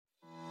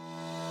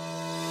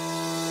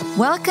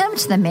Welcome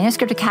to the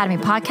Manuscript Academy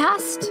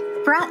podcast,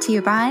 brought to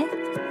you by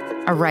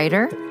a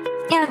writer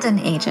and an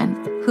agent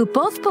who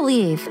both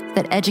believe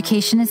that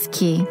education is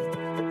key.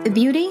 The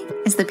beauty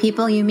is the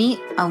people you meet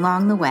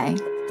along the way,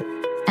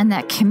 and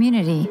that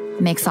community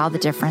makes all the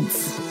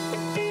difference.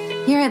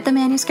 Here at the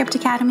Manuscript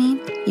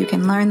Academy, you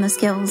can learn the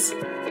skills,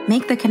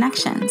 make the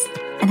connections,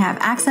 and have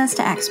access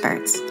to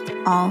experts,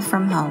 all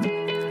from home.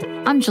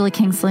 I'm Julie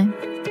Kingsley.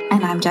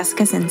 And I'm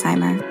Jessica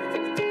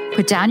Sinsheimer.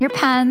 Put down your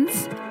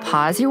pens,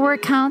 pause your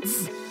word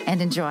counts,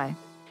 and enjoy.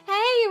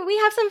 Hey, we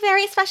have some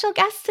very special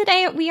guests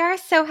today. We are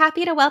so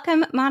happy to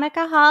welcome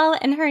Monica Hall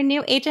and her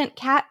new agent,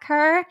 Kat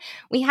Kerr.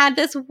 We had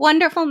this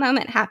wonderful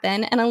moment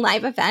happen in a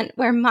live event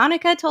where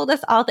Monica told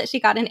us all that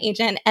she got an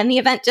agent, and the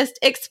event just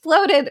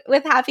exploded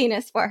with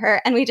happiness for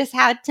her, and we just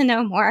had to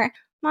know more.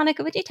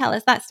 Monica, would you tell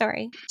us that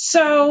story?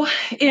 So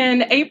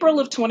in April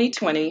of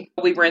 2020,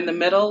 we were in the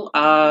middle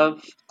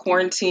of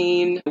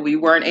quarantine. We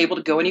weren't able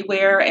to go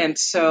anywhere. And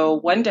so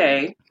one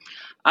day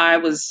I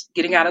was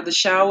getting out of the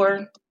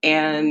shower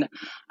and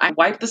I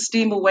wiped the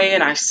steam away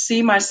and I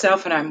see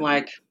myself and I'm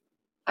like,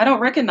 I don't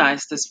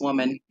recognize this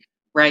woman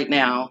right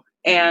now.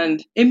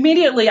 And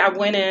immediately I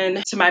went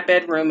into my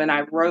bedroom and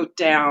I wrote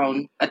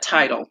down a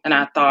title and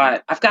I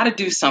thought, I've got to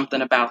do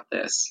something about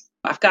this.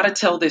 I've got to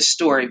tell this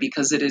story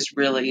because it is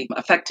really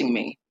affecting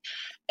me.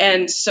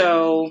 And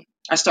so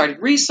I started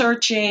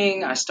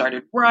researching, I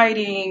started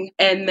writing,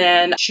 and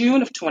then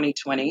June of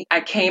 2020,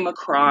 I came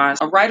across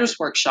a writer's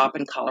workshop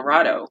in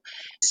Colorado.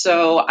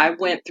 So I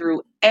went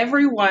through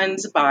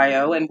everyone's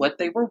bio and what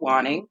they were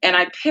wanting, and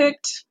I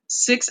picked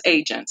 6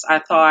 agents. I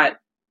thought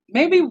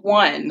maybe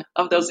one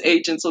of those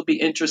agents will be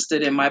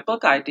interested in my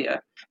book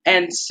idea.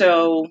 And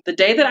so the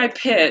day that I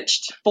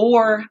pitched,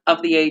 4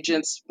 of the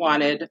agents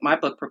wanted my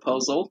book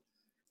proposal.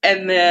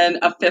 And then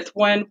a 5th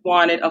one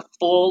wanted a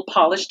full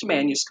polished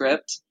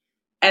manuscript.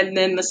 And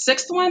then the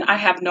 6th one, I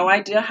have no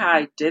idea how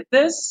I did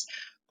this,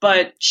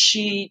 but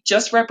she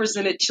just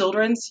represented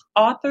children's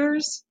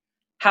authors.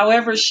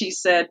 However, she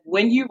said,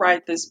 when you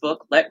write this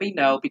book, let me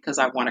know because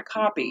I want a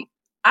copy.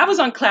 I was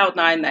on cloud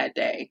 9 that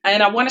day.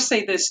 And I want to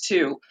say this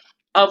too.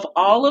 Of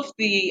all of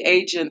the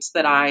agents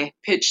that I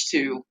pitched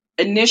to,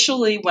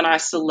 initially when I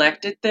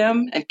selected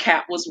them, and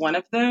Kat was one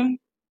of them,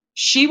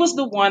 she was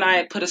the one I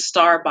had put a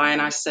star by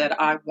and I said,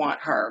 I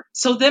want her.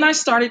 So then I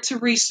started to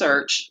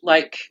research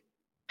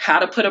how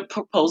to put a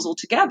proposal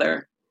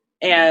together.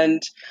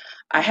 And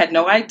I had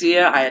no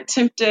idea. I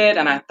attempted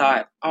and I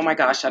thought, oh my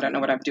gosh, I don't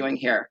know what I'm doing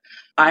here.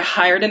 I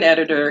hired an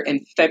editor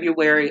in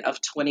February of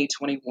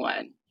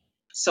 2021.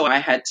 So I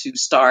had to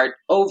start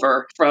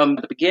over from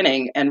the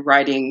beginning and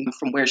writing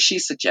from where she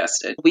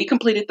suggested. We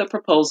completed the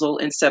proposal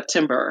in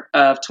September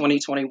of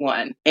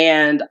 2021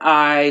 and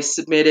I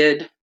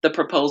submitted the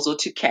proposal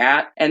to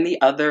Kat and the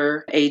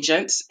other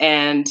agents.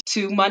 And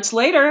 2 months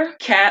later,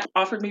 Kat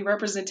offered me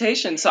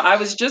representation. So I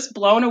was just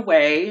blown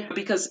away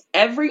because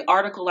every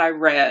article I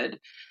read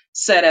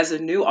said as a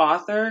new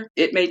author,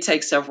 it may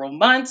take several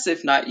months,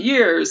 if not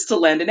years, to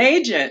land an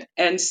agent.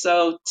 And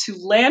so to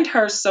land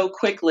her so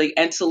quickly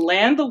and to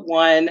land the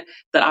one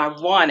that I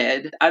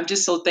wanted, I'm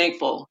just so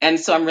thankful. And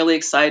so I'm really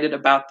excited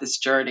about this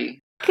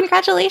journey.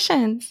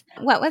 Congratulations.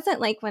 What was it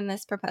like when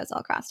this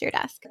proposal crossed your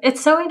desk?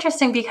 It's so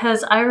interesting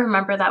because I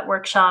remember that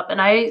workshop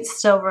and I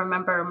still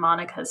remember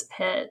Monica's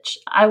pitch.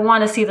 I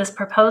want to see this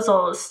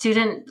proposal.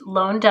 Student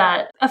loan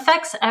debt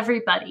affects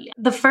everybody.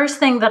 The first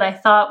thing that I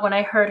thought when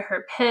I heard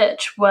her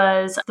pitch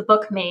was the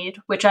book Made,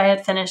 which I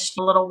had finished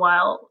a little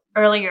while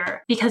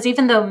earlier, because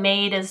even though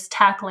Made is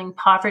tackling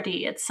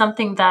poverty, it's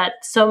something that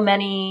so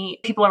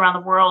many people around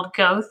the world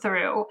go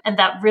through and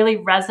that really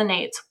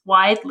resonates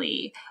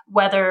widely,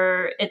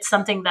 whether it's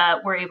something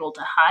that we're able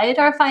to hide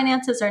our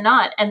finances or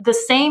not. And the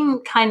same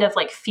kind of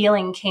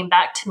feeling came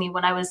back to me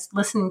when I was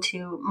listening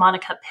to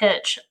Monica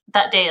pitch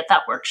that day at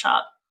that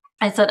workshop.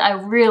 I said, I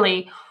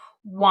really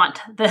want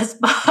this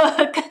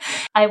book.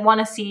 I want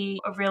to see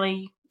a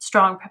really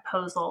strong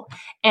proposal.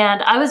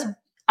 And I was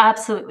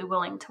absolutely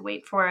willing to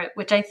wait for it,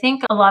 which I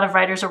think a lot of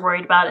writers are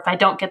worried about. If I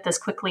don't get this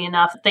quickly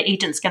enough, the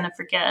agent's going to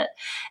forget.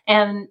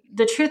 And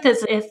the truth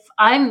is, if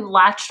I'm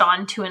latched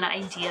on to an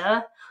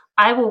idea,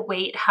 I will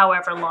wait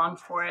however long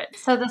for it.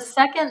 So the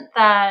second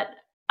that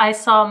I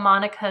saw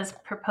Monica's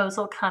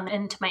proposal come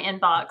into my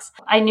inbox,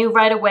 I knew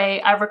right away.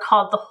 I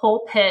recalled the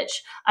whole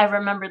pitch. I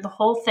remembered the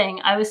whole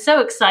thing. I was so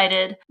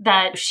excited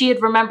that she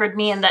had remembered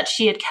me and that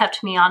she had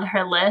kept me on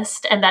her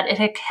list and that it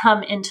had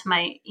come into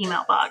my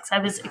email box. I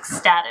was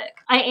ecstatic.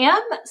 I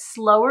am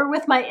slower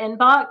with my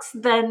inbox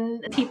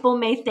than people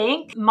may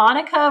think.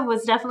 Monica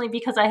was definitely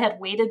because I had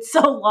waited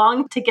so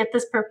long to get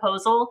this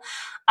proposal.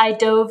 I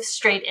dove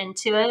straight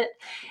into it.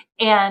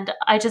 And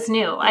I just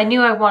knew. I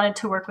knew I wanted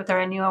to work with her.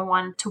 I knew I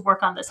wanted to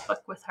work on this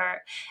book with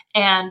her.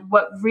 And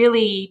what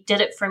really did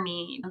it for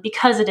me,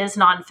 because it is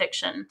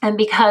nonfiction and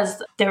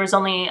because there was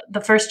only the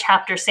first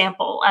chapter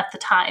sample school at the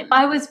time.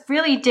 I was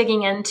really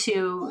digging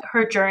into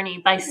her journey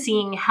by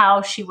seeing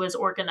how she was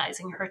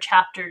organizing her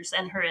chapters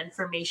and her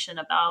information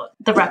about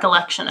the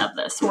recollection of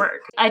this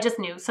work. I just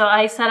knew. So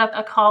I set up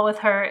a call with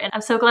her, and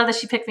I'm so glad that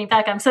she picked me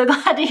back. I'm so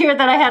glad to hear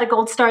that I had a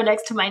gold star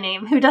next to my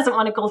name. Who doesn't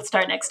want a gold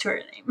star next to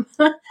her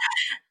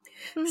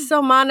name?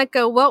 So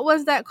Monica, what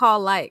was that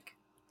call like?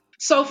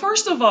 So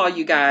first of all,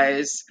 you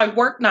guys, I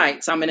work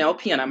nights. I'm an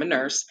LPN, I'm a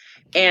nurse,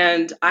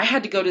 and I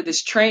had to go to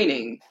this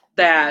training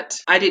that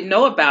I didn't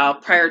know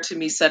about prior to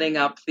me setting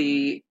up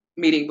the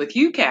meeting with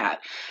you, Kat.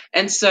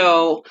 And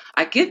so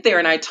I get there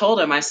and I told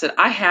him, I said,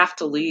 I have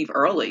to leave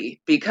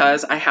early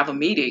because I have a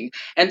meeting.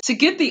 And to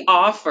get the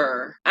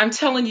offer, I'm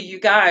telling you, you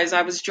guys,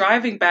 I was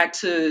driving back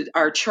to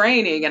our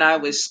training and I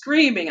was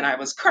screaming and I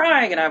was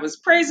crying and I was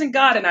praising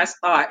God. And I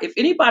thought, if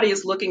anybody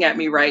is looking at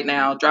me right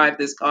now, drive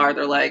this car,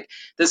 they're like,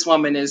 this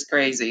woman is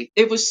crazy.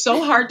 It was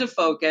so hard to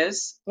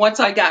focus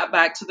once I got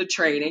back to the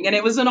training, and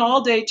it was an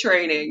all-day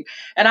training.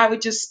 And I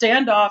would just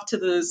stand off to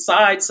the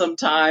side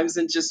sometimes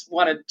and just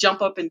want to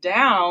jump up and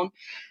down.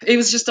 It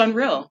was just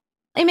unreal.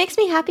 It makes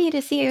me happy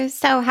to see you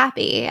so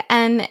happy.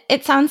 And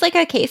it sounds like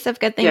a case of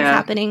good things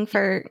happening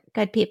for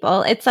good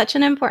people. It's such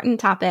an important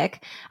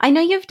topic. I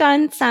know you've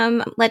done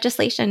some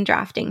legislation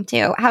drafting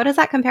too. How does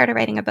that compare to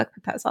writing a book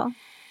proposal?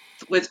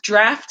 With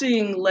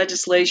drafting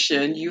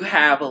legislation, you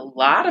have a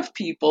lot of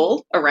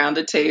people around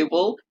the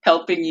table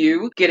helping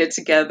you get it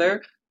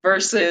together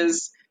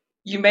versus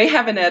you may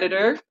have an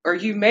editor or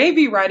you may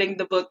be writing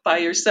the book by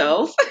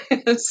yourself.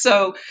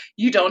 So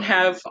you don't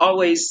have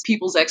always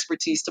people's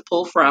expertise to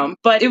pull from.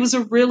 But it was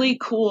a really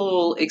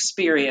cool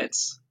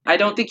experience. I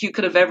don't think you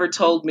could have ever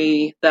told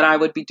me that I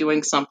would be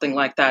doing something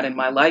like that in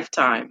my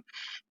lifetime.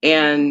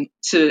 And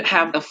to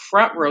have the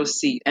front row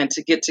seat and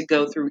to get to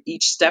go through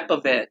each step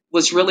of it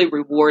was really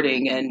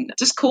rewarding and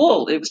just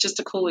cool. It was just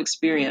a cool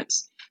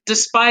experience.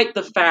 Despite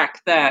the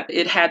fact that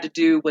it had to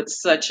do with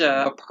such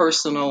a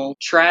personal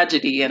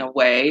tragedy in a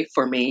way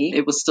for me,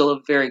 it was still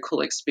a very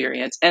cool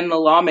experience. And the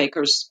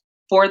lawmakers,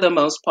 for the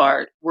most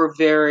part, were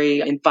very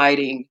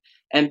inviting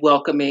and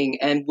welcoming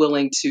and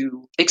willing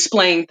to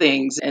explain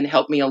things and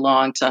help me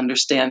along to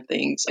understand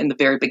things in the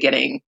very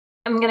beginning.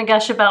 I'm going to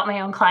gush about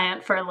my own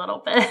client for a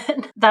little bit.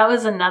 That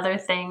was another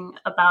thing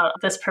about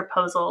this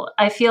proposal.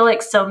 I feel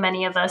like so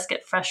many of us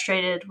get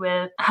frustrated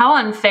with how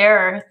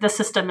unfair the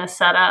system is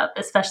set up,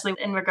 especially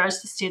in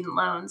regards to student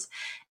loans,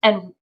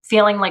 and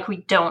feeling like we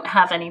don't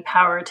have any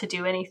power to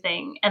do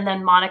anything. And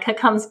then Monica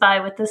comes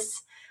by with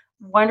this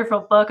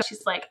wonderful book.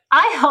 She's like,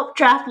 I helped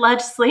draft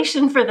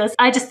legislation for this.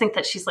 I just think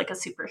that she's like a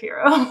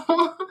superhero.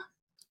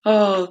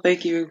 Oh,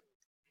 thank you.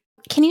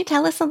 Can you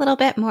tell us a little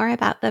bit more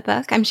about the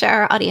book? I'm sure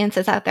our audience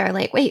is out there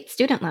like, wait,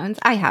 student loans,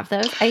 I have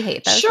those. I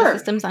hate those. Sure. The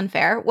system's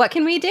unfair. What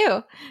can we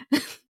do?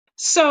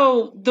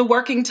 So the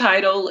working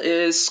title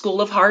is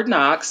School of Hard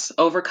Knocks,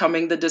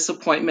 Overcoming the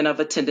Disappointment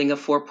of Attending a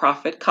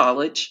For-Profit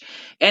College.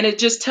 And it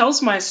just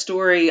tells my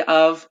story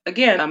of,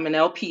 again, I'm an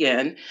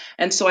LPN.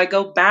 And so I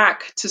go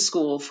back to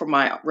school for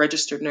my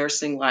registered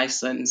nursing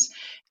license.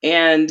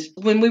 And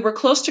when we were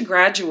close to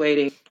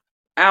graduating,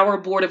 our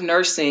Board of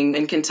Nursing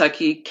in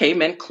Kentucky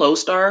came and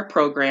closed our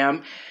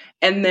program.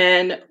 And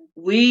then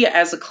we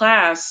as a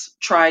class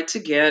tried to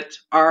get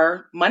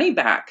our money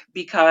back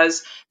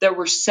because there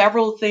were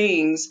several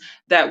things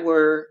that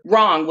were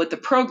wrong with the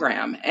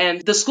program.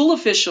 And the school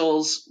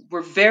officials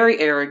were very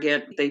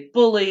arrogant. They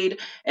bullied.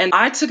 And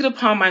I took it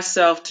upon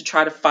myself to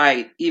try to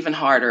fight even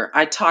harder.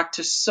 I talked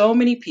to so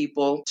many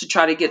people to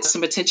try to get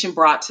some attention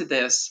brought to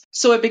this.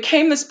 So it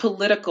became this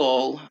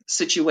political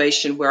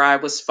situation where I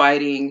was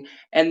fighting.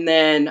 And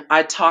then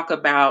I talk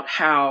about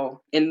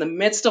how in the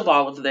midst of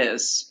all of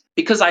this,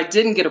 because I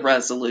didn't get a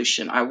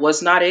resolution, I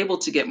was not able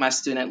to get my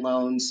student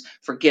loans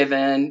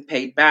forgiven,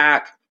 paid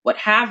back, what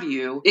have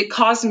you. It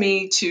caused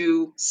me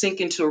to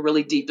sink into a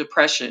really deep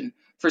depression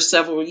for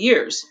several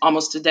years,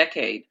 almost a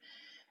decade.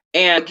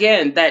 And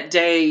again, that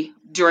day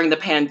during the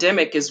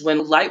pandemic is when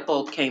the light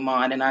bulb came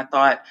on, and I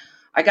thought,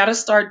 I got to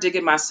start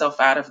digging myself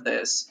out of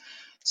this.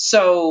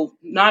 So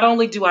not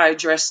only do I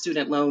address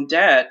student loan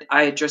debt,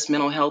 I address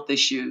mental health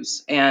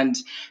issues and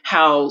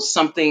how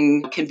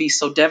something can be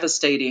so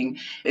devastating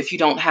if you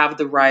don't have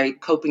the right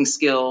coping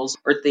skills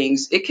or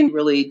things. It can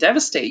really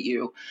devastate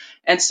you.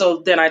 And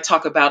so then I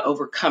talk about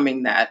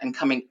overcoming that and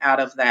coming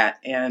out of that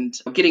and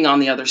getting on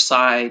the other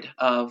side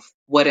of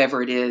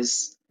whatever it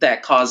is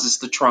that causes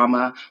the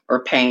trauma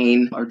or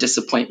pain or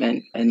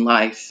disappointment in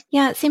life.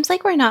 Yeah, it seems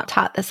like we're not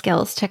taught the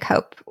skills to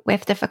cope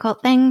with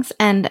difficult things,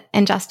 and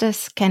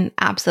injustice can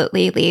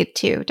absolutely lead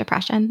to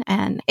depression.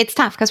 And it's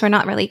tough because we're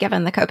not really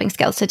given the coping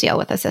skills to deal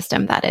with a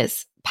system that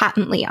is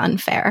patently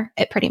unfair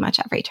at pretty much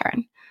every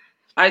turn.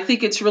 I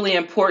think it's really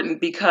important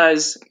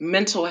because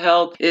mental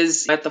health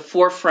is at the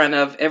forefront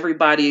of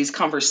everybody's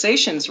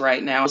conversations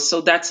right now. So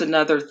that's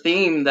another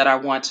theme that I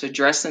want to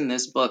address in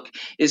this book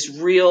is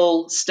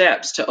real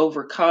steps to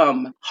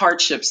overcome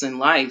hardships in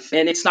life.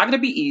 And it's not going to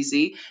be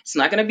easy. It's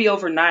not going to be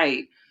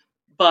overnight.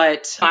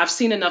 But I've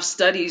seen enough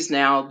studies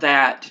now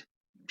that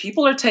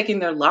people are taking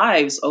their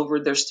lives over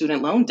their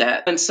student loan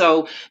debt. And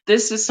so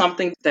this is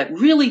something that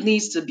really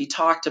needs to be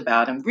talked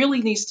about and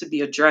really needs to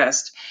be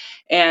addressed.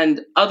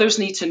 And others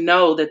need to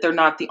know that they're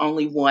not the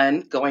only one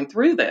going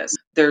through this.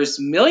 There's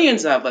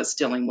millions of us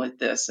dealing with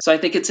this. So I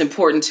think it's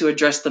important to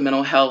address the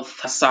mental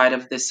health side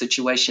of this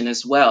situation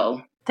as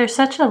well. There's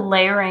such a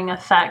layering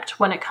effect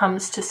when it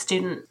comes to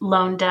student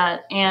loan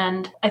debt.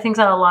 And I think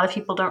that a lot of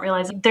people don't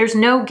realize there's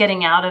no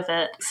getting out of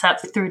it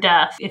except through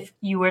death. If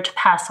you were to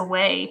pass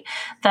away,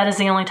 that is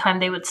the only time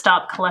they would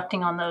stop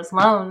collecting on those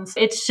loans.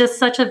 It's just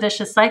such a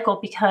vicious cycle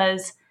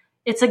because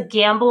it's a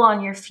gamble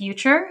on your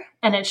future,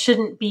 and it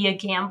shouldn't be a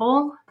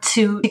gamble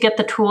to get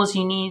the tools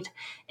you need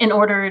in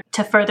order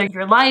to further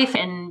your life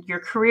and your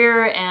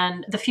career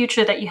and the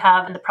future that you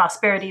have and the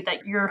prosperity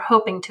that you're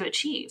hoping to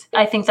achieve.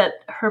 I think that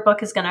her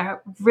book is going to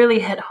really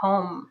hit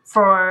home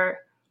for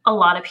a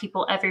lot of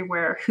people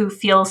everywhere who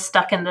feel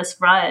stuck in this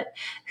rut,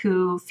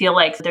 who feel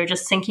like they're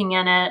just sinking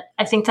in it.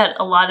 I think that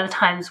a lot of the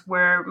times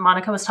where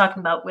Monica was talking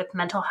about with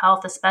mental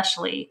health,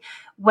 especially,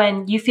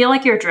 when you feel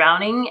like you're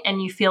drowning and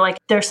you feel like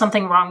there's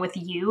something wrong with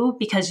you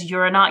because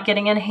you're not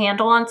getting a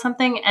handle on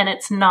something, and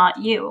it's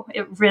not you.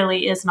 It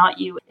really is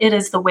not you. It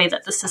is the way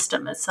that the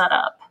system is set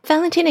up.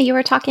 Valentina, you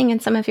were talking in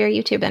some of your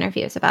YouTube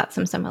interviews about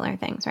some similar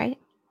things, right?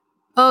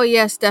 Oh,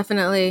 yes,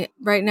 definitely.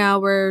 Right now,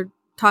 we're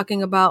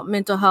talking about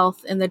mental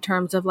health in the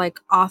terms of like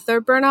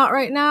author burnout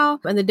right now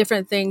and the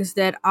different things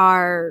that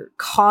are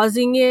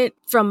causing it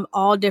from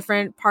all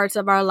different parts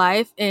of our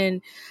life.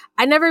 And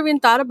I never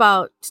even thought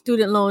about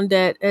student loan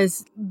debt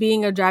as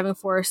being a driving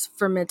force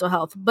for mental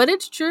health, but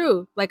it's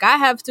true. Like, I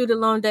have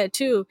student loan debt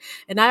too,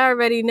 and I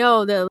already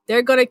know that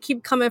they're going to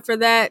keep coming for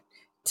that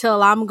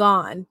till I'm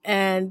gone.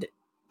 And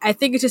I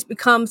think it's just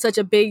become such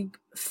a big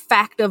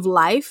fact of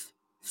life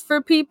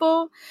for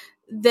people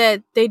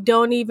that they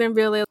don't even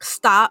really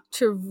stop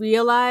to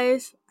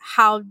realize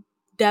how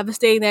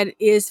devastating that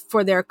is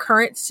for their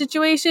current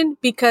situation,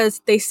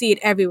 because they see it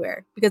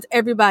everywhere, because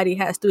everybody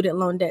has student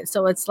loan debt.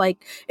 So it's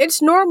like,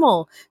 it's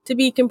normal to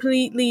be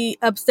completely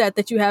upset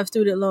that you have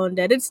student loan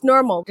debt. It's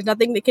normal. There's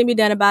nothing that can be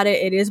done about it.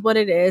 It is what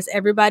it is.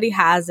 Everybody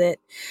has it,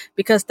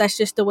 because that's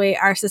just the way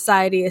our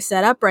society is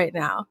set up right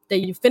now. That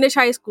you finish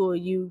high school,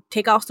 you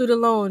take out student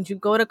loans, you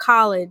go to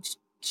college,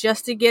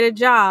 just to get a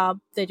job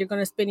that you're going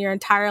to spend your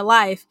entire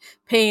life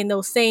paying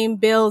those same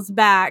bills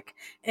back.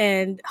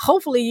 And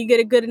hopefully you get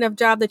a good enough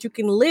job that you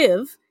can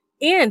live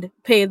and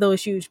pay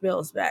those huge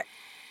bills back.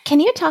 Can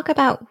you talk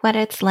about what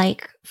it's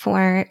like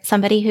for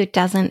somebody who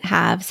doesn't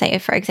have, say,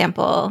 for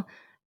example,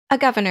 a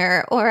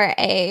governor or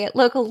a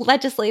local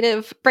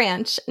legislative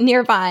branch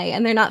nearby,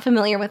 and they're not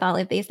familiar with all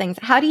of these things?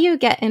 How do you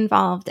get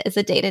involved as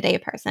a day-to-day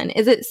person?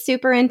 Is it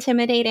super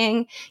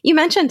intimidating? You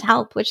mentioned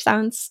help, which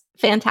sounds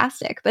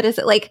fantastic, but is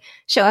it like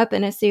show up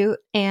in a suit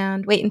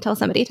and wait until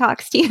somebody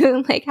talks to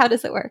you? Like, how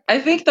does it work? I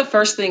think the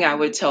first thing I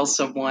would tell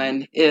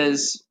someone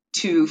is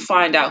to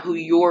find out who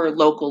your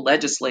local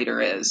legislator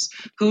is,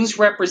 who's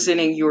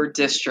representing your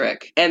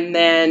district. And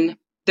then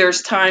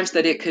there's times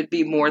that it could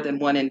be more than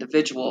one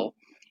individual.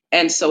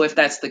 And so if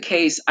that's the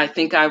case, I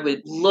think I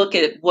would look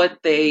at what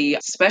they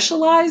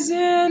specialize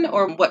in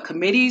or what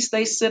committees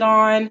they sit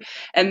on,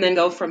 and then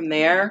go from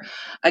there.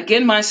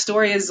 Again, my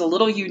story is a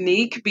little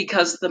unique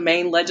because the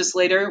main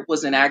legislator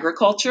was in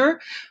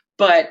agriculture,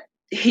 but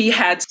he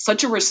had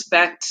such a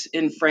respect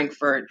in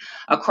Frankfort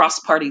across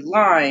party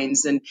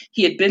lines, and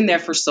he had been there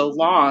for so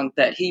long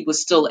that he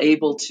was still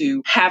able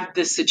to have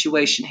this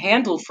situation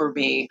handled for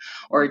me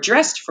or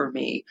addressed for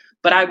me.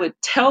 But I would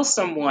tell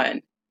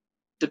someone,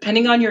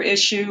 depending on your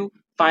issue,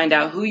 find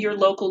out who your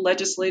local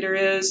legislator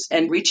is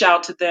and reach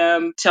out to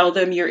them, tell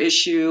them your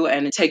issue,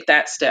 and take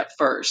that step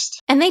first.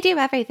 And they do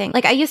everything.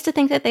 Like, I used to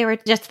think that they were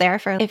just there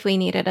for if we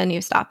needed a new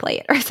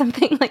stoplight or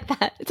something like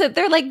that. So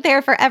they're like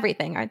there for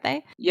everything, aren't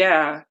they?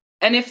 Yeah.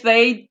 And if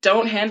they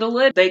don't handle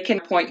it, they can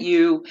point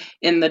you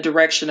in the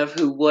direction of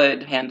who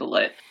would handle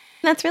it.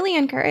 That's really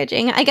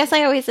encouraging. I guess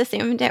I always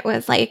assumed it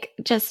was like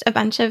just a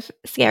bunch of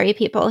scary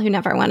people who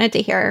never wanted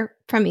to hear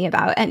from me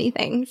about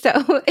anything.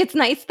 So it's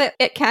nice that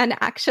it can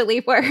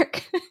actually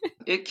work.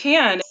 It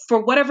can. For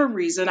whatever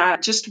reason, I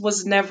just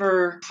was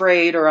never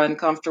afraid or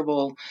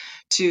uncomfortable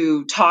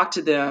to talk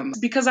to them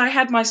because I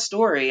had my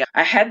story.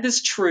 I had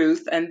this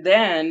truth. And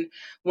then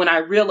when I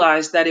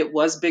realized that it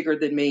was bigger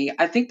than me,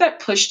 I think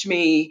that pushed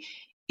me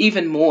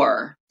even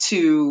more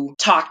to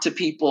talk to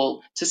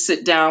people, to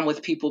sit down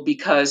with people,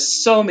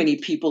 because so many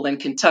people in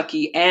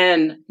Kentucky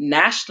and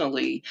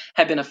nationally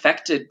have been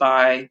affected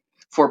by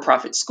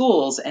for-profit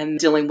schools and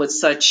dealing with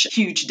such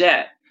huge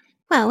debt.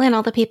 Well, and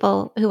all the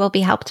people who will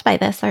be helped by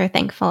this are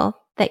thankful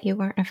that you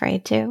weren't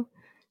afraid to.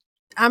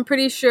 I'm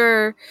pretty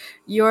sure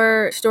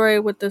your story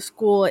with the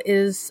school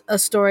is a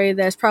story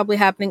that's probably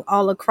happening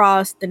all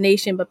across the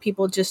nation, but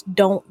people just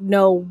don't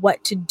know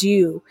what to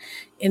do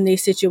in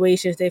these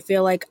situations. They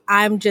feel like,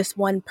 I'm just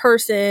one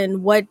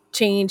person. What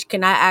change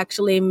can I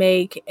actually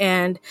make?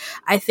 And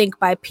I think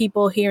by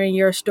people hearing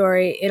your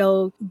story,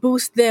 it'll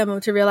boost them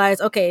to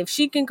realize, okay, if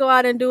she can go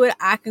out and do it,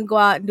 I can go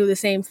out and do the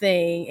same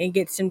thing and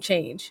get some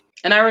change.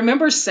 And I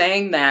remember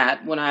saying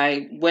that when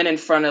I went in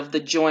front of the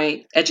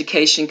Joint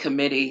Education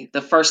Committee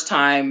the first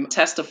time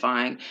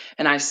testifying.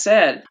 And I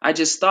said, I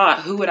just thought,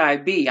 who would I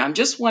be? I'm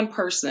just one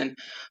person,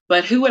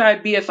 but who would I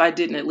be if I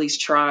didn't at least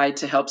try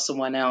to help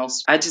someone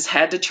else? I just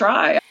had to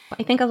try.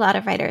 I think a lot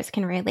of writers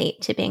can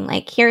relate to being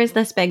like, here's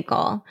this big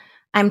goal.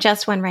 I'm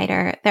just one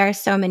writer. There are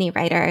so many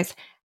writers.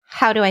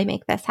 How do I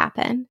make this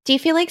happen? Do you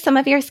feel like some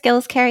of your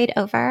skills carried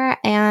over?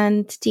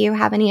 And do you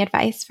have any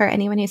advice for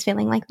anyone who's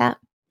feeling like that?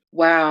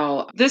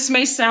 Wow, this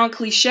may sound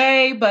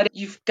cliche, but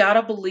you've got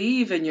to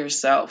believe in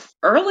yourself.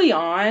 Early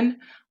on,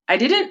 I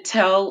didn't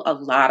tell a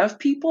lot of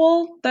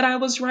people that I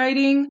was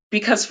writing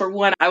because, for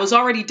one, I was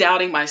already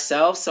doubting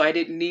myself, so I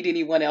didn't need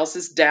anyone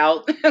else's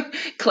doubt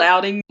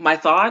clouding my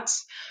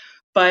thoughts.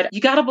 But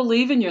you got to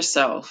believe in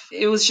yourself.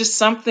 It was just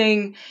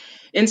something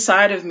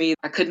inside of me.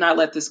 I could not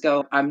let this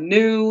go. I'm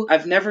new.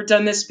 I've never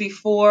done this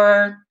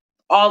before.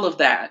 All of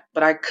that,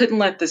 but I couldn't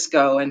let this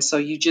go. And so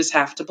you just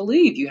have to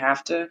believe. You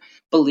have to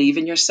believe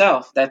in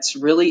yourself. That's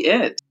really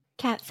it.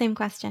 Kat, same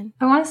question.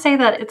 I want to say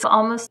that it's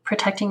almost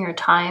protecting your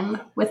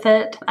time with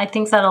it. I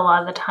think that a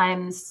lot of the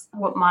times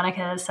what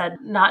Monica has said,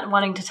 not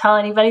wanting to tell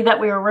anybody that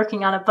we were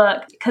working on a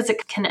book, because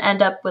it can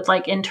end up with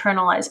like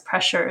internalized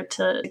pressure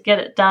to get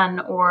it done,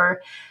 or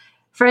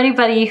for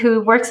anybody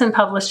who works in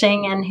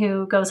publishing and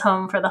who goes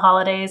home for the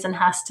holidays and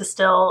has to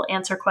still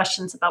answer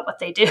questions about what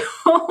they do,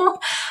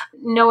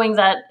 knowing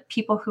that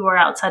people who are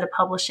outside of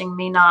publishing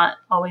may not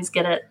always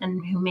get it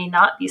and who may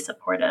not be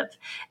supportive.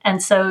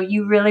 And so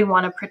you really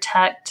want to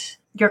protect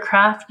your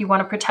craft. You want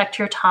to protect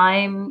your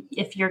time.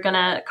 If you're going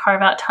to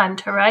carve out time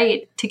to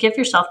write, to give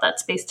yourself that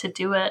space to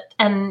do it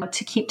and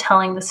to keep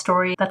telling the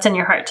story that's in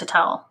your heart to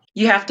tell.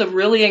 You have to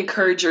really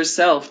encourage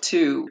yourself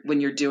too when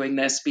you're doing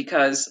this,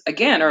 because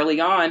again, early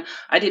on,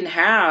 I didn't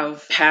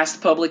have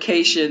past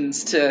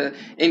publications to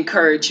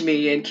encourage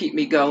me and keep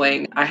me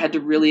going. I had to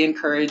really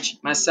encourage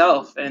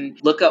myself and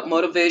look up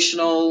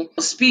motivational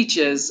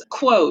speeches,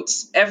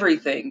 quotes,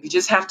 everything. You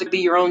just have to be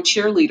your own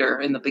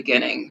cheerleader in the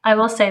beginning. I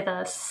will say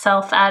this,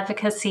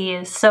 self-advocacy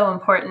is so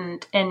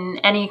important in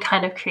any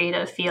kind of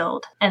creative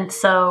field. And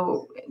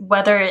so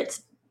whether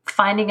it's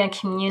finding a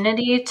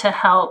community to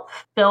help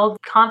build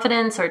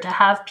confidence or to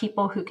have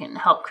people who can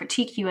help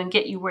critique you and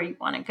get you where you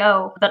want to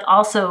go, but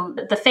also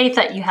the faith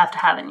that you have to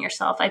have in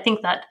yourself. I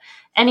think that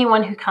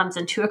anyone who comes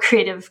into a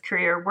creative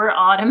career, we're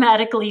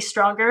automatically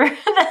stronger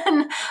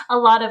than a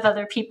lot of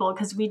other people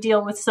because we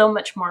deal with so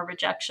much more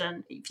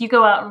rejection. If you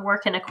go out and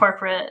work in a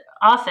corporate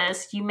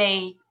office, you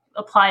may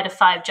apply to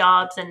 5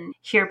 jobs and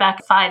hear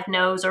back 5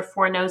 no's or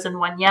 4 no's and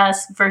 1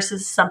 yes,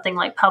 versus something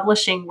like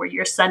publishing where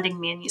you're sending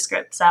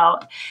manuscripts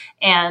out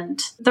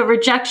and the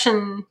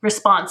rejection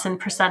response and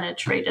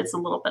percentage rate is a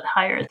little bit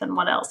higher than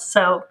what else.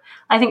 So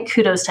I think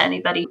kudos to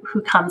anybody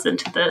who comes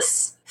into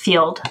this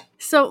field.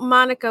 So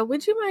Monica,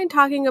 would you mind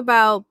talking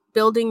about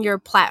building your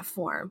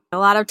platform? A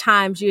lot of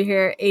times you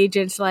hear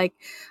agents like,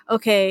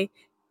 okay,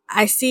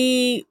 I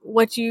see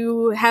what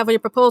you have on your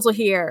proposal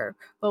here,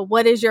 but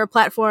what does your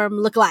platform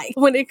look like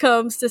when it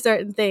comes to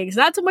certain things?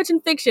 Not so much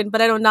in fiction,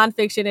 but I know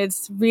nonfiction,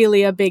 it's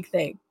really a big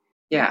thing.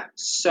 Yeah,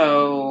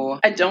 so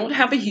I don't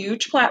have a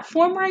huge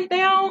platform right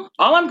now.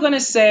 All I'm going to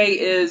say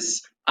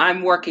is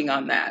I'm working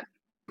on that.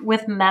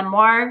 With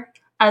memoir,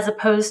 as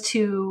opposed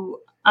to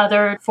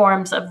other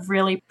forms of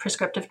really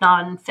prescriptive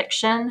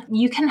nonfiction,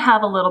 you can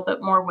have a little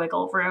bit more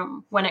wiggle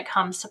room when it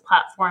comes to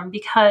platform,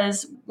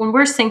 because when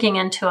we're sinking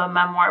into a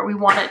memoir, we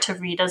want it to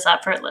read as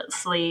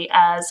effortlessly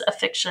as a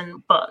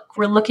fiction book.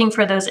 We're looking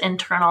for those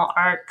internal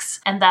arcs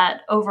and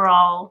that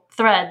overall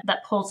thread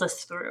that pulls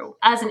us through.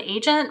 As an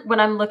agent, when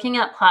I'm looking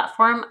at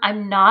platform,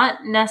 I'm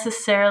not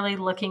necessarily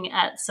looking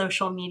at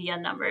social media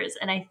numbers.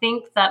 And I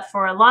think that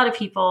for a lot of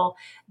people,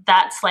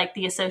 that's like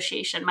the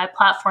association. My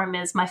platform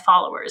is my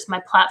followers.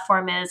 My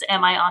platform is,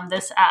 am I on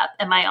this app?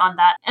 Am I on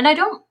that? And I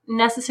don't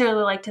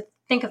necessarily like to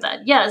think of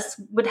that. Yes,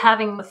 would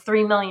having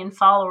 3 million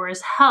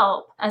followers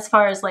help as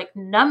far as like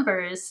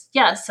numbers?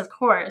 Yes, of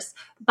course.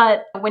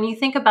 But when you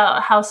think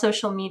about how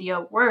social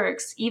media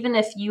works, even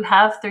if you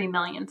have 3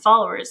 million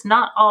followers,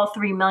 not all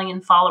 3 million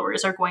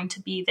followers are going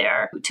to be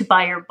there to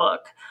buy your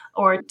book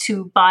or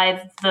to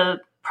buy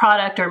the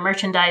product or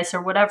merchandise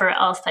or whatever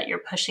else that you're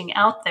pushing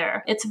out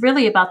there. It's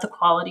really about the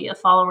quality of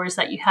followers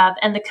that you have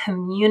and the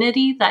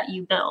community that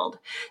you build.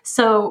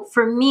 So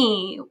for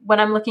me, when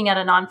I'm looking at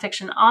a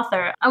nonfiction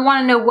author, I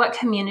want to know what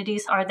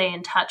communities are they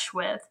in touch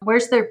with?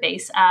 Where's their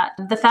base at?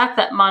 The fact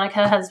that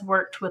Monica has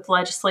worked with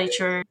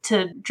legislature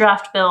to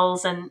draft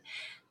bills and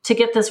to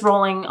get this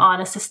rolling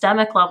on a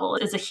systemic level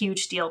is a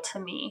huge deal to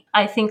me.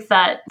 I think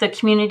that the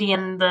community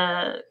and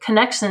the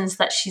connections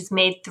that she's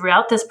made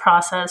throughout this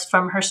process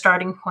from her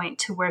starting point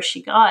to where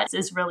she got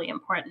is really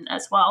important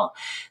as well.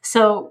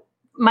 So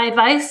my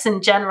advice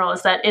in general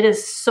is that it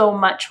is so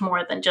much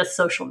more than just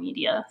social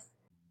media.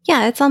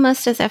 Yeah, it's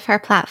almost as if her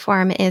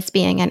platform is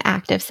being an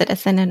active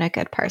citizen and a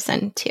good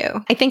person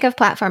too. I think of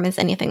platform as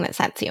anything that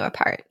sets you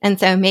apart. And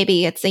so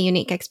maybe it's a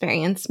unique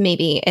experience.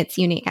 Maybe it's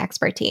unique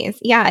expertise.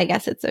 Yeah, I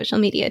guess it's social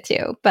media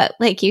too. But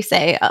like you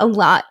say, a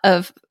lot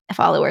of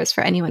followers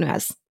for anyone who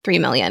has 3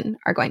 million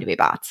are going to be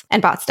bots,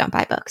 and bots don't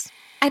buy books.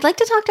 I'd like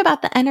to talk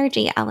about the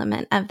energy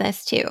element of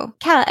this too.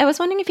 Kat, I was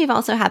wondering if you've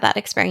also had that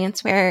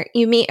experience where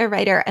you meet a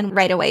writer and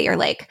right away you're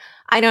like,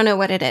 I don't know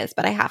what it is,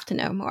 but I have to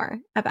know more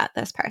about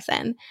this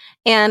person.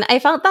 And I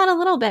felt that a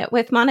little bit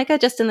with Monica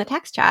just in the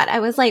text chat. I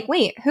was like,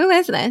 wait, who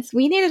is this?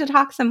 We needed to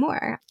talk some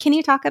more. Can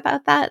you talk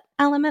about that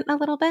element a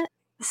little bit?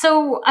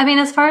 So, I mean,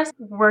 as far as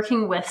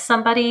working with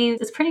somebody,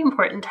 it's pretty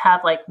important to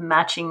have like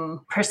matching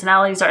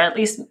personalities or at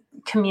least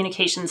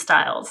communication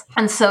styles.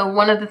 And so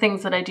one of the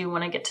things that I do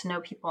when I get to know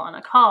people on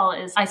a call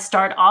is I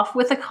start off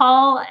with a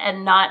call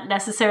and not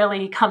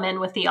necessarily come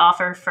in with the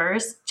offer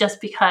first, just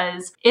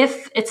because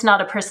if it's not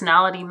a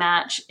personality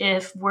match,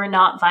 if we're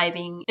not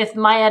vibing, if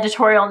my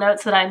editorial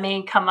notes that I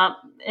may come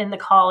up in the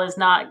call is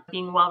not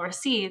being well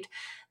received,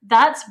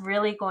 that's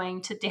really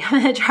going to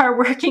damage our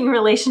working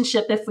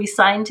relationship if we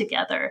sign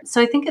together.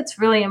 So I think it's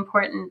really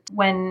important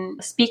when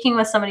speaking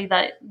with somebody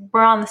that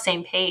we're on the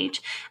same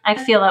page.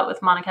 I feel that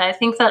with Monica. I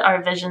think that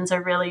our visions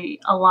are really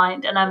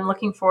aligned, and I'm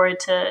looking forward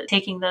to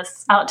taking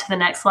this out to the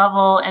next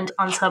level and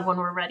on sub when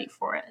we're ready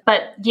for it.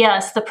 But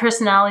yes, the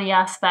personality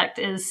aspect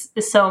is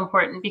so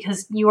important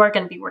because you are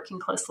going to be working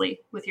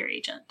closely with your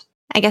agent.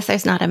 I guess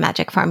there's not a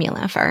magic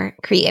formula for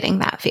creating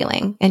that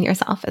feeling in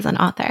yourself as an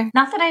author.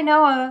 Not that I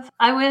know of.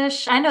 I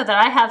know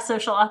that I have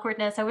social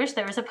awkwardness. I wish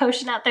there was a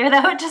potion out there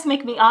that would just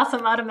make me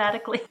awesome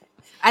automatically.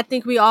 I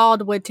think we all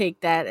would take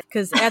that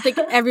because I think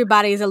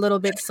everybody is a little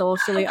bit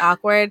socially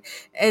awkward,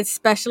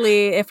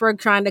 especially if we're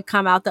trying to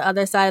come out the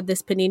other side of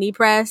this panini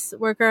press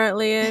we're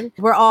currently in.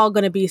 We're all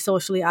going to be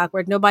socially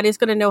awkward. Nobody's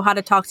going to know how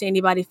to talk to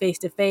anybody face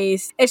to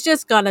face. It's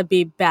just going to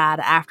be bad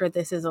after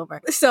this is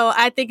over. So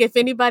I think if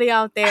anybody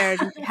out there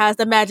has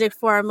the magic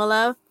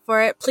formula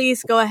for it,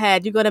 please go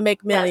ahead. You're going to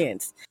make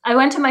millions. I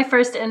went to my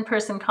first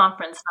in-person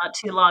conference not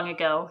too long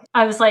ago.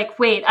 I was like,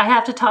 wait, I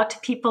have to talk to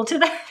people to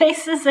their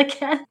faces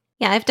again.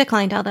 Yeah, I've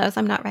declined all those.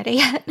 I'm not ready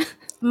yet.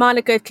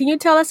 Monica, can you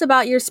tell us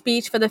about your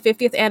speech for the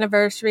 50th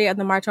anniversary of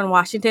the March on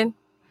Washington?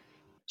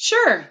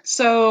 Sure.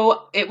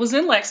 So it was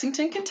in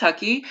Lexington,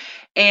 Kentucky,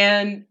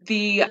 and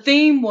the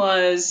theme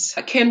was,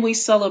 can we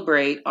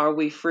celebrate? Are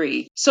we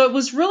free? So it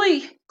was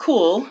really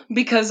cool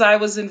because I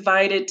was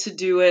invited to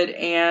do it,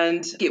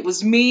 and it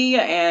was me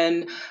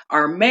and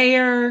our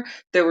mayor.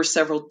 There were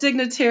several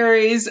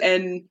dignitaries,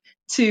 and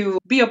to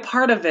be a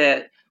part of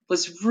it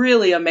was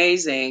really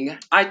amazing.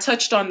 I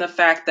touched on the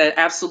fact that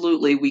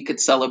absolutely we could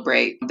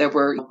celebrate. There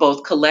were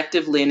both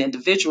collectively and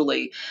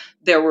individually.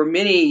 There were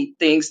many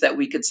things that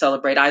we could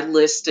celebrate. I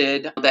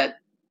listed that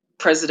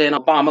President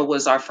Obama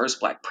was our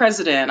first Black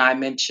president. I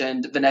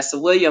mentioned Vanessa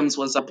Williams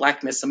was a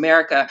Black Miss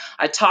America.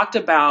 I talked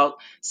about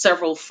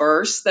several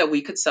firsts that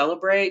we could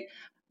celebrate.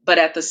 But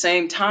at the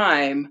same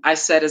time, I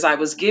said as I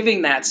was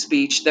giving that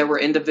speech, there were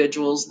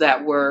individuals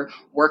that were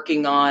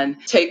working on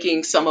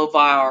taking some of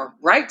our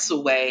rights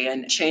away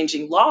and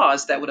changing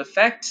laws that would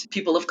affect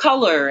people of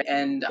color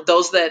and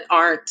those that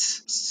aren't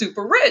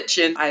super rich.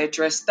 And I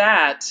addressed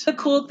that. The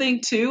cool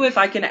thing, too, if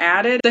I can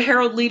add it, the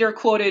Herald Leader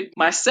quoted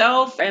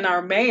myself and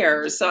our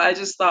mayor. So I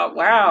just thought,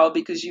 wow,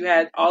 because you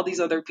had all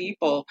these other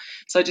people.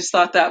 So I just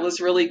thought that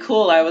was really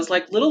cool. I was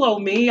like, little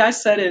old me, I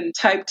said and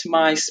typed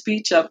my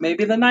speech up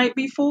maybe the night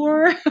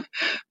before.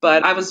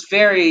 But I was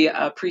very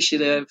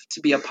appreciative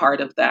to be a part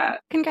of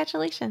that.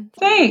 Congratulations.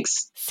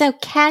 Thanks. So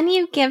can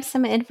you give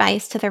some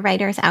advice to the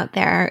writers out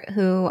there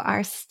who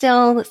are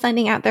still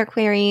sending out their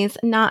queries,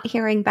 not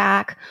hearing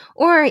back,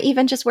 or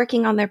even just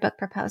working on their book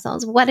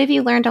proposals? What have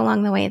you learned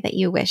along the way that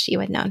you wish you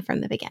had known from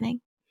the beginning?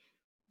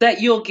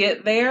 That you'll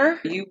get there.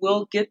 You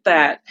will get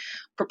that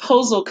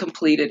proposal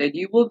completed and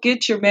you will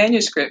get your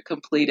manuscript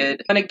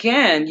completed. And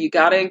again, you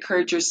got to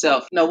encourage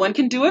yourself. No one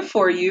can do it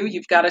for you.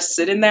 You've got to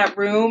sit in that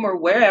room or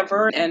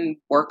wherever and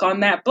work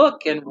on that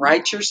book and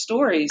write your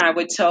stories. I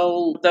would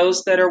tell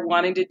those that are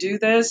wanting to do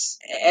this,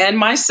 and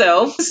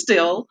myself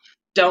still,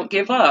 don't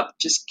give up.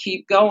 Just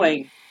keep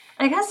going.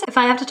 I guess if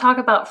I have to talk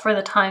about for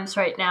the times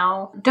right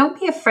now, don't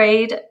be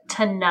afraid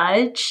to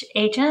nudge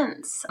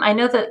agents. I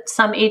know that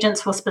some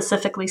agents will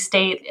specifically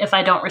state if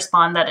I don't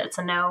respond that it's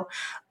a no,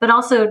 but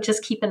also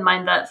just keep in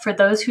mind that for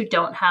those who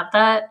don't have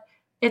that,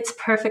 it's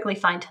perfectly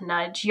fine to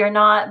nudge. You're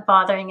not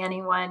bothering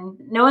anyone.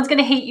 No one's going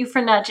to hate you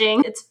for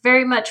nudging. It's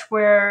very much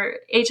where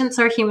agents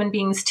are human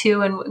beings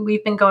too, and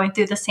we've been going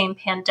through the same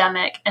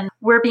pandemic, and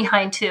we're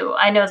behind too.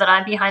 I know that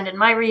I'm behind in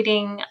my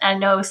reading. I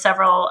know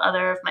several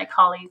other of my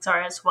colleagues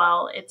are as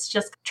well. It's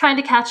just trying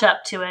to catch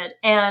up to it.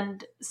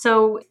 And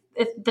so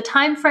if the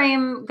time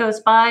frame goes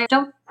by,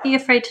 don't be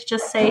afraid to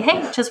just say,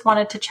 hey, just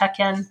wanted to check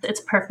in.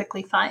 It's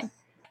perfectly fine.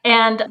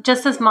 And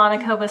just as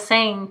Monica was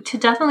saying, to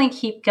definitely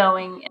keep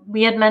going.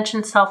 We had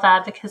mentioned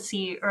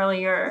self-advocacy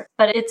earlier,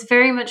 but it's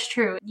very much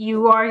true.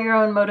 You are your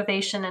own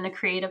motivation in a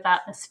creative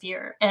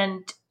atmosphere.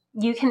 And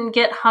you can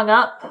get hung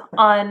up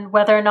on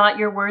whether or not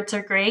your words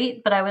are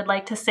great, but I would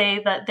like to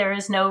say that there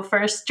is no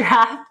first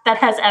draft that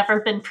has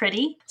ever been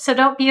pretty. So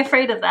don't be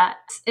afraid of that.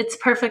 It's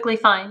perfectly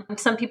fine.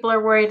 Some people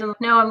are worried,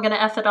 no, I'm going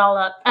to F it all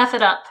up. F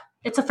it up.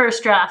 It's a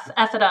first draft.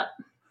 F it up.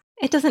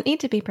 It doesn't need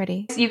to be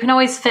pretty. You can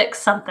always fix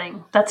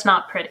something that's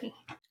not pretty.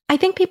 I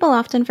think people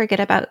often forget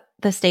about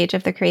the stage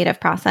of the creative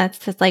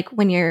process. It's like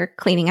when you're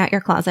cleaning out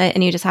your closet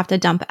and you just have to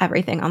dump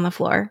everything on the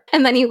floor.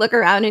 And then you look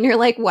around and you're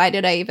like, why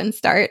did I even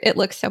start? It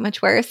looks so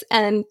much worse.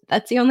 And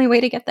that's the only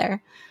way to get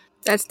there.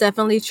 That's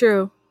definitely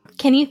true.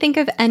 Can you think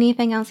of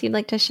anything else you'd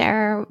like to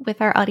share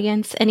with our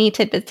audience? Any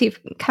tidbits you've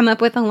come up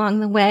with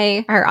along the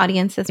way? Our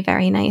audience is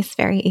very nice,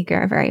 very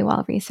eager, very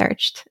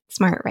well-researched,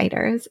 smart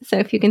writers. So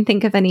if you can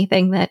think of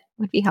anything that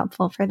would be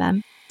helpful for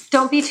them.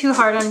 Don't be too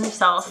hard on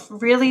yourself.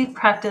 Really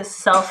practice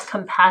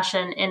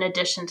self-compassion in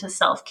addition to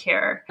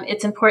self-care.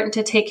 It's important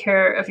to take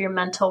care of your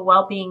mental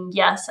well-being.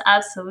 Yes,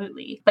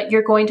 absolutely. But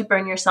you're going to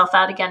burn yourself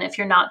out again if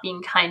you're not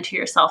being kind to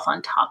yourself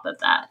on top of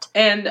that.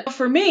 And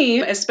for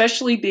me,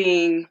 especially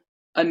being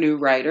a new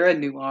writer, a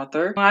new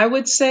author, I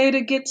would say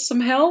to get some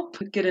help,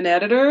 get an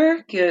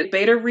editor, get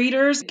beta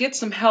readers, get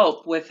some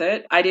help with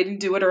it. I didn't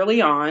do it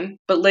early on,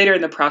 but later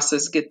in the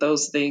process, get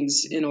those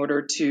things in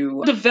order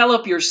to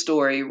develop your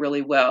story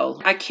really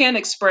well. I can't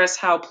express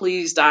how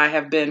pleased I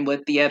have been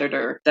with the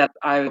editor that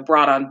I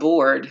brought on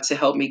board to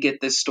help me get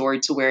this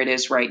story to where it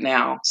is right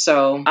now.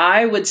 So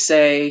I would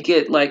say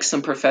get like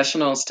some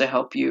professionals to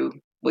help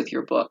you with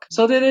your book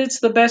so that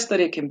it's the best that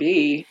it can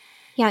be.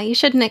 Yeah, you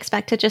shouldn't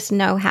expect to just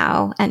know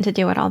how and to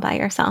do it all by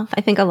yourself.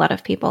 I think a lot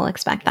of people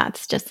expect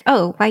that's just,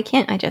 oh, why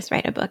can't I just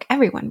write a book?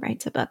 Everyone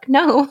writes a book.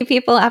 No,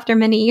 people after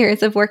many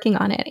years of working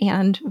on it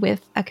and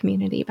with a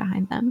community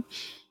behind them.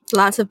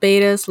 Lots of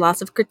betas,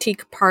 lots of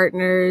critique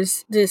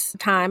partners, just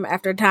time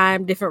after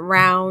time, different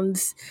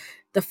rounds.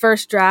 The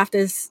first draft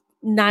is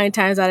 9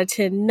 times out of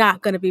 10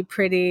 not going to be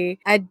pretty.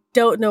 I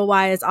don't know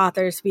why as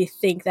authors we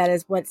think that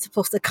is what's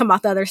supposed to come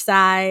out the other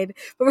side,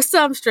 but for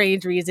some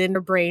strange reason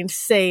our brains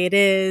say it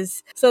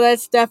is. So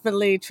that's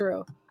definitely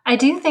true. I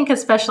do think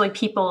especially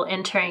people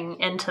entering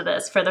into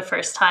this for the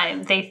first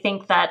time, they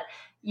think that,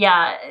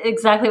 yeah,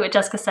 exactly what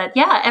Jessica said.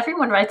 Yeah,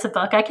 everyone writes a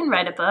book. I can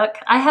write a book.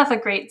 I have a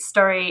great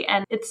story.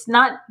 And it's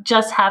not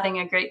just having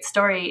a great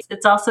story.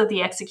 It's also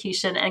the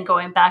execution and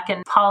going back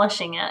and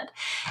polishing it.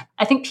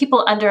 I think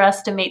people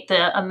underestimate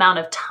the amount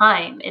of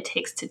time it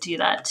takes to do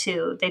that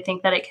too. They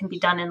think that it can be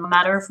done in a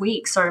matter of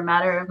weeks or a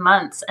matter of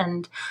months.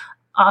 And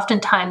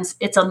oftentimes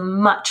it's a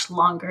much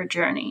longer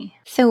journey.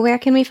 So where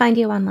can we find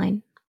you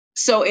online?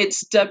 So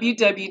it's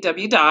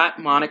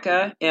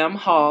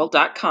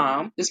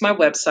www.monicamhall.com is my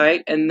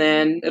website, and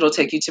then it'll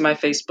take you to my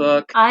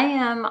Facebook. I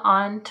am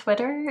on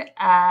Twitter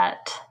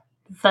at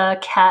The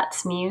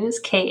Cat's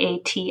Muse,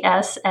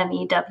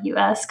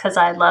 KATSMEWS, because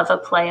I love a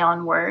play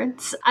on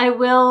words. I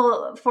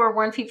will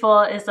forewarn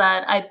people is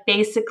that I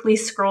basically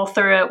scroll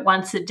through it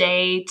once a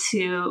day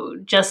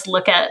to just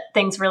look at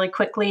things really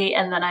quickly,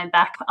 and then I'm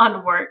back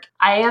on work.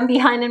 I am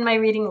behind in my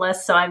reading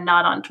list, so I'm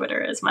not on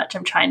Twitter as much.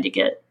 I'm trying to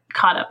get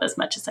caught up as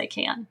much as I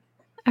can.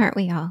 Aren't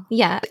we all?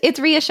 Yeah. It's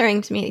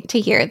reassuring to me to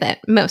hear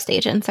that most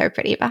agents are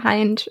pretty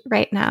behind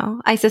right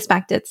now. I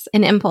suspect it's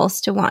an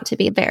impulse to want to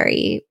be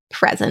very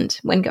present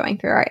when going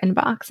through our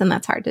inbox, and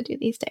that's hard to do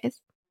these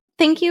days.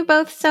 Thank you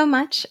both so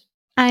much.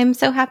 I'm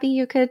so happy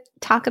you could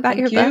talk about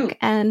your book.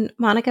 And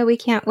Monica, we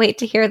can't wait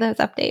to hear those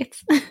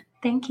updates.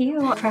 Thank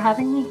you for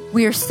having me.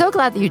 We are so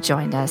glad that you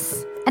joined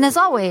us. And as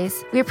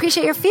always, we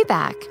appreciate your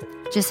feedback.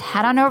 Just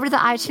head on over to the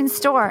iTunes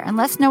store and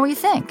let us know what you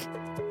think.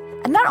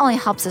 It not only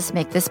helps us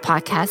make this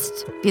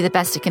podcast be the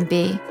best it can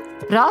be,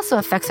 but it also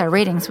affects our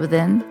ratings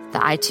within the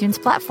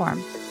iTunes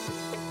platform.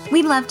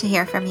 We'd love to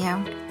hear from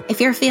you. If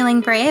you're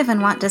feeling brave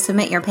and want to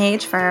submit your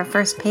page for our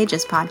First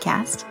Pages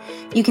podcast,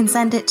 you can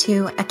send it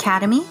to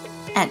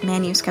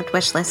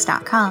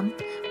academy@manuscriptwishlist.com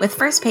with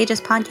First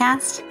Pages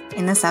podcast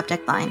in the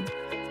subject line.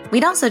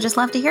 We'd also just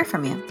love to hear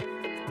from you.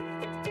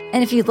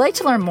 And if you'd like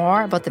to learn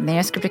more about the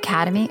Manuscript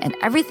Academy and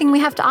everything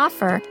we have to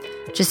offer,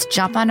 just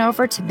jump on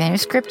over to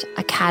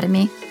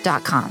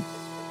manuscriptacademy.com.